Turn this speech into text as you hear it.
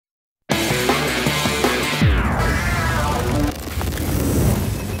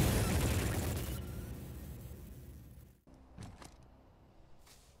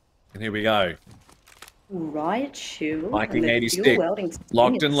And here we go. Riot Shield. Viking86,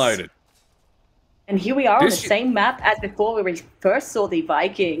 locked and loaded. And here we are on the same map as before, where we first saw the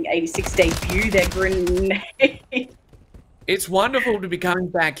Viking86 debut their grenade. It's wonderful to be coming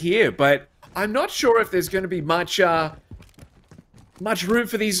back here, but I'm not sure if there's going to be much room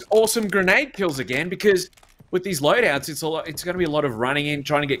for these awesome grenade kills again, because with these loadouts, it's going to be a lot of running in,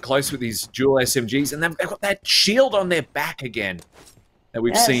 trying to get close with these dual SMGs, and they've got that shield on their back again that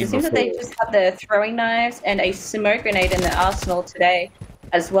we've seen before. It seems that they just have the throwing knives and a smoke grenade in the arsenal today,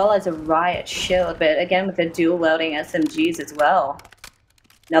 as well as a riot shield, but again with the dual wielding SMGs as well.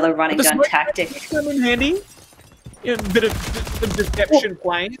 Another running gun tactic. Come in handy. A bit of deception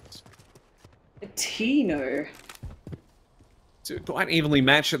plays. TINO. It's quite evenly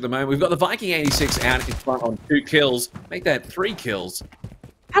matched at the moment. We've got the Viking86 out in front on 2 kills. Make that 3 kills.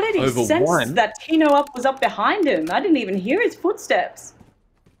 How did he sense that TINO was up behind him? I didn't even hear his footsteps.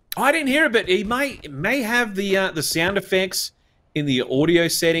 I didn't hear it, but he may have the sound effects in the audio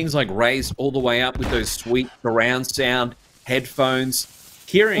settings, like raised all the way up with those sweet surround sound headphones,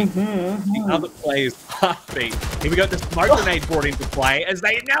 hearing the other players' heartbeat. Here we got the smoke grenade brought into play as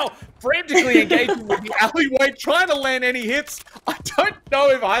they now frantically engaging with the alleyway, trying to land any hits. I don't know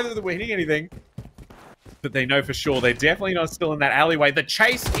if either of them were hitting anything, but they know for sure they're definitely not still in that alleyway. The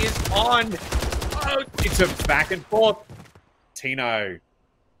chase is on. Oh, it's a back and forth. TINO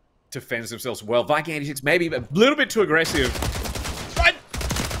defends themselves well. Viking86 maybe a little bit too aggressive. But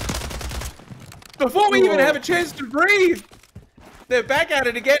before we even have a chance to breathe, they're back at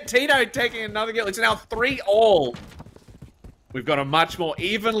it again. TINO taking another kill. It's now 3-all. We've got a much more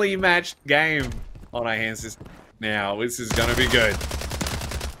evenly matched game on our hands now. This is going to be good.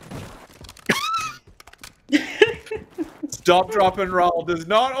 Stop, drop, and roll does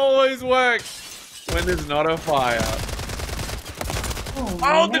not always work when there's not a fire.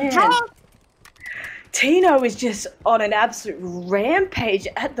 Oh, the drop! TINO is just on an absolute rampage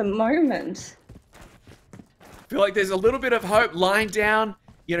at the moment. I feel like there's a little bit of hope lying down,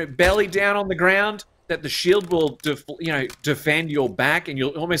 belly down on the ground, that the shield will, defend your back, and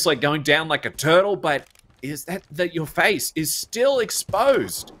you're almost like going down like a turtle, but is that your face is still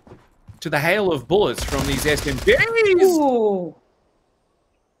exposed to the hail of bullets from these SMGs? Ooh.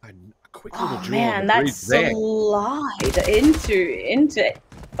 A quick little draw. Man, that slide into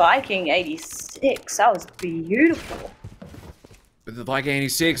Viking86. That was beautiful. But the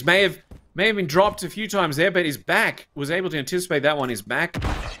Viking86 may have been dropped a few times there, but his back was able to anticipate that one. His back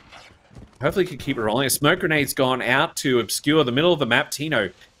hopefully could keep it rolling. A smoke grenade's gone out to obscure the middle of the map.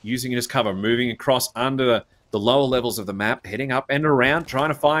 TINO using it as cover, moving across under the lower levels of the map, heading up and around, trying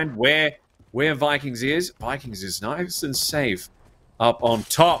to find where Vikings is. Vikings is nice and safe up on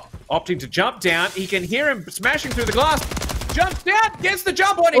top, opting to jump down. He can hear him smashing through the glass. Jumps down, gets the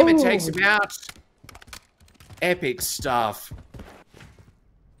jump on him, and takes him out. Epic stuff.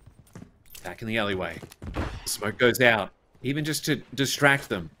 Back in the alleyway. Smoke goes out, even just to distract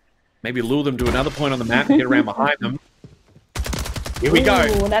them. Maybe lure them to another point on the map and get around behind them. Here we go.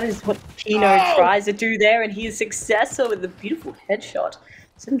 That is what TINO tries to do there, and he is successful with a beautiful headshot.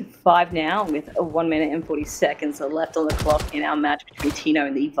 7-5 now, with 1 minute and 40 seconds left on the clock in our match between TINO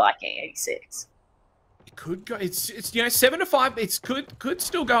and the Viking86. It could go. It's 7-5. It could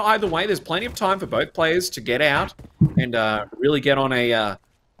still go either way. There's plenty of time for both players to get out and really get on a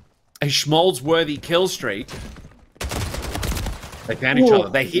Schmaltz-worthy kill streak. They found each other.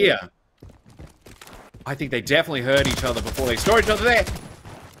 They're here. I think they definitely heard each other before they saw each other there.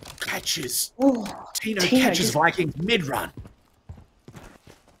 Catches. TINO catches Vikings mid-run.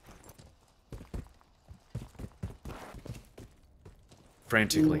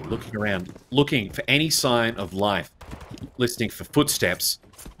 Frantically looking around, looking for any sign of life. Listening for footsteps.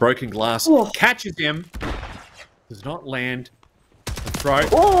 Broken glass. Catches him. Does not land. The throw.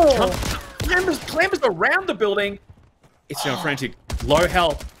 Clambers around the building. It's now frantic. Low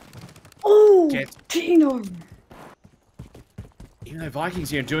health. TINO. Even though Vikings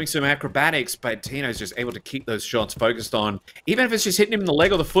here are doing some acrobatics, but TINO's just able to keep those shots focused on. Even if it's just hitting him in the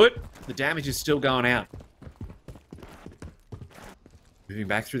leg or the foot, the damage is still going out. Moving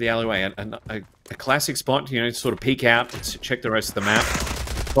back through the alleyway, a classic spot, sort of peek out, check the rest of the map.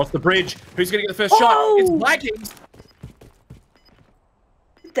 Across the bridge. Who's going to get the first shot? It's Vikings.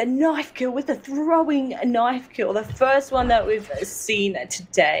 The knife kill with the throwing knife kill. The first one that we've seen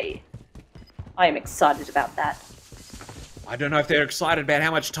today. I am excited about that. I don't know if they're excited about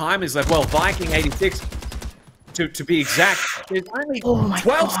how much time is left. Well, Viking86, to be exact, there's only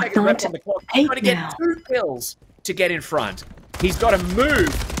 12 seconds left on the clock. He's got to get 2 kills to get in front. He's got to move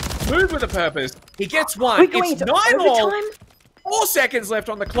with a purpose. He gets 1. It's 9-all. 4 seconds left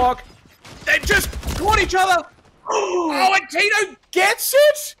on the clock. They just caught each other. Oh, and Tino gets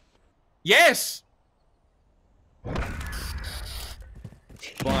it. Yes.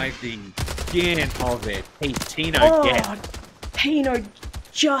 By the skin of it, Tino gets. Tino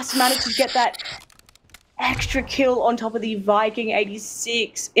just managed to get that extra kill on top of the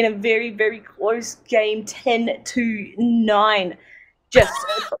Viking86 in a very, very close game, 10-9. Just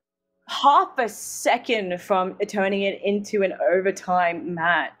half a second from turning it into an overtime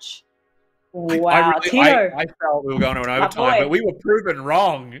match. Wow, Tino. I felt we were going to an overtime, but we were proven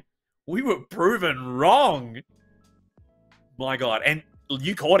wrong. We were proven wrong. My God. And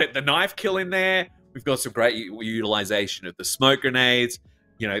you caught it. The knife kill in there. We've got some great utilization of the smoke grenades.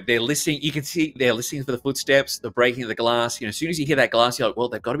 You know, they're listening. You can see they're listening for the footsteps, the breaking of the glass. You know, as soon as you hear that glass, you're like, well,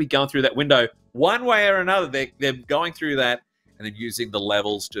 they've got to be going through that window one way or another. They're going through that and then using the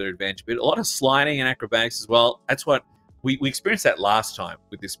levels to their advantage. But a lot of sliding and acrobatics as well. That's what we experienced that last time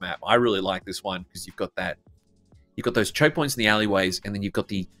with this map. I really like this one because you've got that. You've got those choke points in the alleyways, and then you've got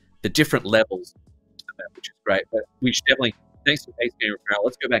the different levels, which is great. But we should definitely, thanks to Ace Game Referral,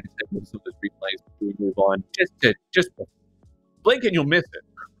 let's go back and take some of those replays before we move on. Just blink and you'll miss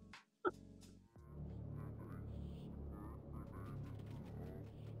it.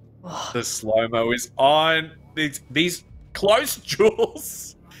 The slow-mo is on. These close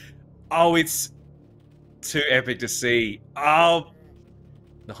duels. Oh, it's too epic to see. Oh,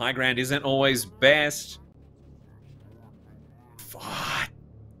 the high ground isn't always best.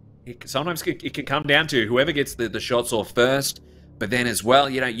 Sometimes it can come down to whoever gets the shots off first, but then as well,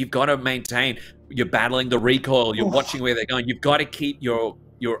 you know, you've got to maintain. You're battling the recoil. You're watching where they're going. You've got to keep your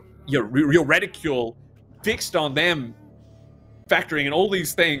reticule fixed on them, factoring in all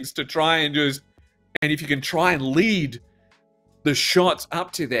these things to try and just. And if you can try and lead the shots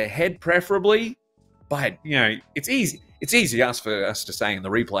up to their head, preferably, but you know, it's easy. It's easy for us to say in the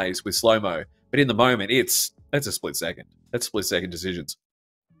replays with slow-mo, but in the moment, that's a split second. That's split-second decisions.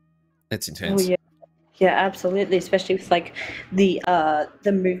 That's intense. Oh, yeah, absolutely. Especially with like the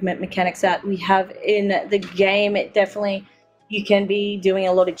movement mechanics that we have in the game. It definitely, you can be doing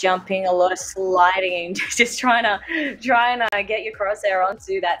a lot of jumping, a lot of sliding, just trying to get your crosshair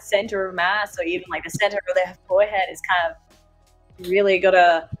onto that center of mass, or even like the center of their forehead is kind of really got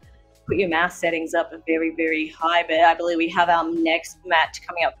to put your mouse settings up very, very high. But I believe we have our next match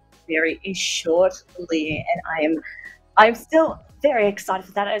coming up very shortly, and I'm still very excited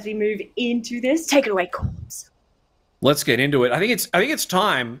for that as we move into this. Take it away, Corns. Let's get into it. I think it's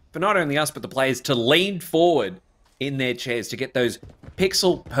time for not only us but the players to lean forward in their chairs to get those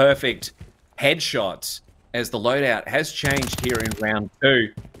pixel perfect headshots, as the loadout has changed here in round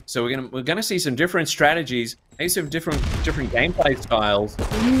 2. So we're gonna see some different strategies, maybe some different gameplay styles,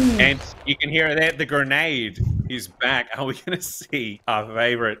 and you can hear that the grenade is back. Are we gonna see our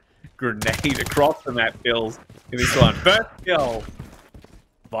favorite grenade across the map kills in this one? First kill,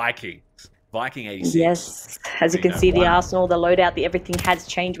 Viking86. Yes, as you can see, the arsenal, the loadout, everything has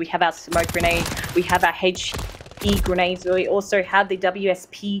changed. We have our smoke grenade, we have our HE grenades, we also have the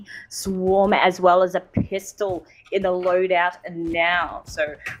WSP swarm as well as a pistol in the loadout now.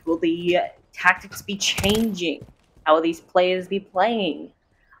 So will the tactics be changing? How will these players be playing?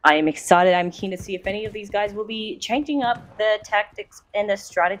 I am excited. I'm keen to see if any of these guys will be changing up the tactics and the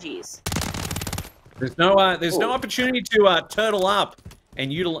strategies. There's no opportunity to turtle up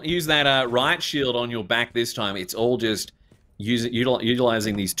and use that riot shield on your back this time. It's all just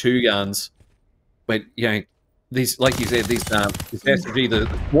utilizing these two guns. But you know, these, like you said, this SMG, the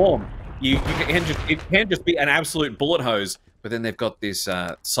swarm, it can just be an absolute bullet hose. But then they've got this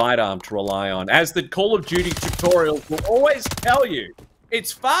sidearm to rely on, as the Call of Duty tutorials will always tell you.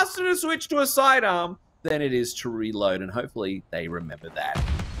 It's faster to switch to a sidearm than it is to reload, and hopefully they remember that.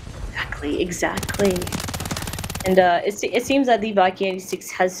 Exactly. And it seems that the Viking86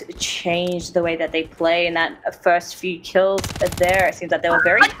 has changed the way that they play, and that first few kills there, it seems that they were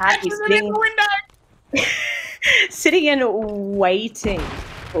very happy sitting and waiting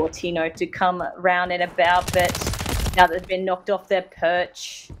for Tino to come round and about, but now that they've been knocked off their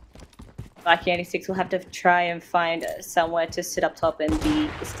perch, Viking86 will have to try and find somewhere to sit up top and be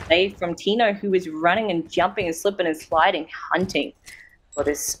safe from Tino, who is running and jumping and slipping and sliding, hunting for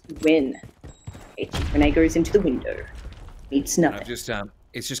this win. HE grenade goes into the window. Meets nothing.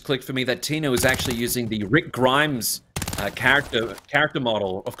 It's just clicked for me that Tino is actually using the Rick Grimes character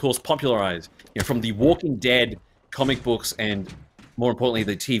model, of course, popularized from the Walking Dead comic books and, more importantly,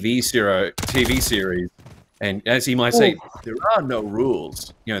 the TV series. And as he might say, there are no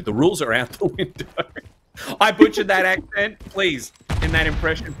rules. You know, the rules are out the window. I butchered that accent. Please, in that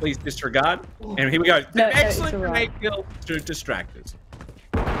impression, please disregard. And here we go. No, excellent grenade kill to distract us.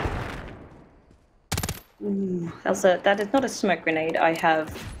 Ooh, that is not a smoke grenade. I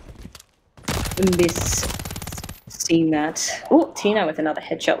have seen that. Oh, Tino with another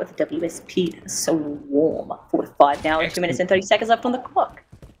headshot with the WSP. So warm. 4-5 now. Excellent. 2 minutes and 30 seconds left on the clock.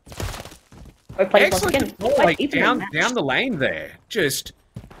 Both players once again. Like down the lane there. Just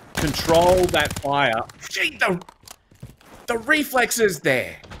control that fire. Gee, the reflexes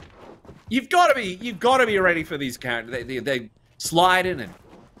there. You've got to be ready for these characters. They sliding and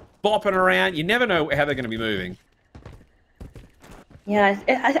bopping around. You never know how they're going to be moving. Yeah,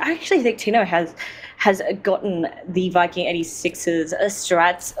 I actually think Tino has gotten the Viking 86's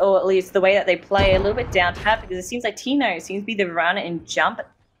strats, or at least the way that they play, a little bit down pat, because it seems like Tino seems to be the run and jump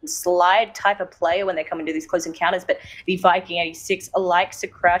slide type of player when they come into these close encounters, but the Viking 86 likes to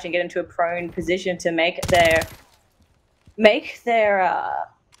crouch and get into a prone position to make their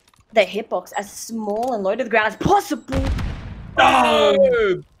hitbox as small and low to the ground as possible.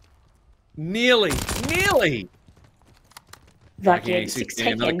 Oh! Nearly. Viking 86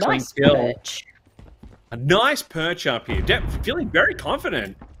 taking a nice perch. A nice perch up here. Feeling very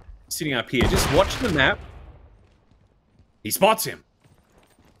confident sitting up here. Just watching the map. He spots him.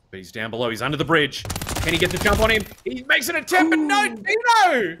 But he's down below. He's under the bridge. Can he get the jump on him? He makes an attempt, but no,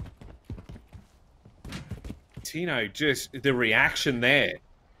 Tino! Tino, just the reaction there.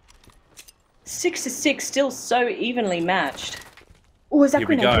 6-6, still so evenly matched. Oh, is that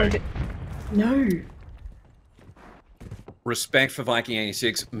grenade going to... No. Respect for Viking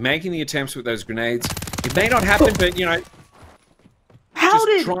 86 making the attempts with those grenades. It may not happen, but you know,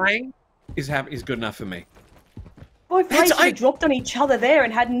 trying is good enough for me. Both players dropped on each other there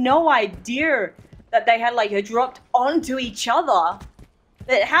and had no idea that they had like dropped onto each other.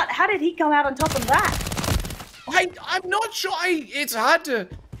 But how did he come out on top of that? I'm not sure. It's hard to.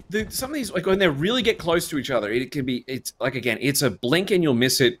 Some of these, like when they really get close to each other, it's like again, it's a blink and you'll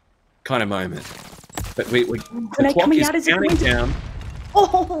miss it kind of moment. But the clock is counting down.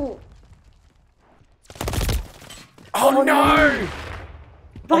 Oh! Oh no!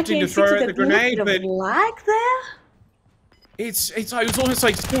 Opting to throw out the grenade, but lag there. It was almost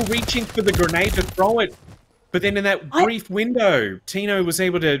like still reaching for the grenade to throw it, but then in that brief window, Tino was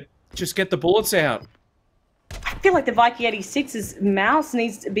able to just get the bullets out. I feel like the Viking 86's mouse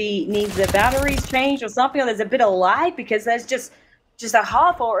needs the batteries changed or something, or there's a bit of lag because there's just a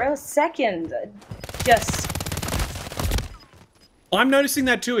half or a second. I'm noticing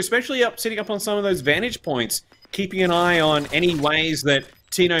that too, especially sitting up on some of those vantage points, keeping an eye on any ways that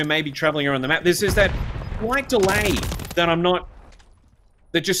Tino may be traveling around the map. There's that slight delay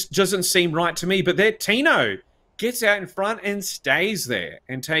that just doesn't seem right to me. But there, Tino gets out in front and stays there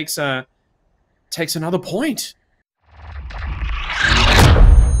and takes another point.